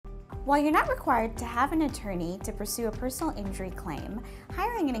While you're not required to have an attorney to pursue a personal injury claim,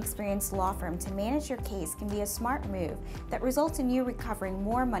 hiring an experienced law firm to manage your case can be a smart move that results in you recovering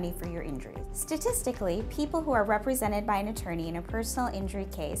more money for your injuries. Statistically, people who are represented by an attorney in a personal injury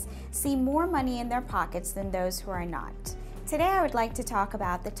case see more money in their pockets than those who are not. Today I would like to talk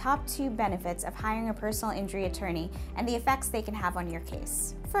about the top 2 benefits of hiring a personal injury attorney and the effects they can have on your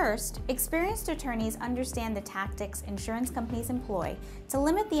case. First, experienced attorneys understand the tactics insurance companies employ to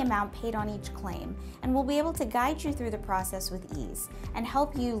limit the amount paid on each claim and will be able to guide you through the process with ease and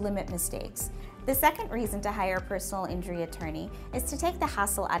help you limit mistakes. The second reason to hire a personal injury attorney is to take the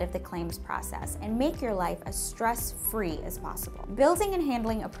hassle out of the claims process and make your life as stress-free as possible. Building and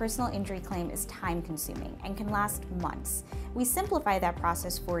handling a personal injury claim is time-consuming and can last months. We simplify that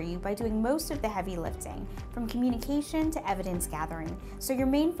process for you by doing most of the heavy lifting, from communication to evidence gathering, so your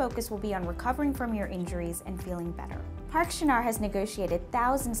main focus will be on recovering from your injuries and feeling better. Chenaur has negotiated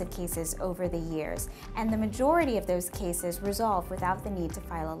thousands of cases over the years, and the majority of those cases resolve without the need to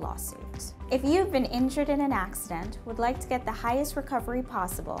file a lawsuit. If you've been injured in an accident, would like to get the highest recovery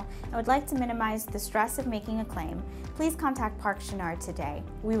possible, and would like to minimize the stress of making a claim, please contact Chenaur today.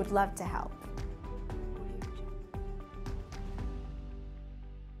 We would love to help.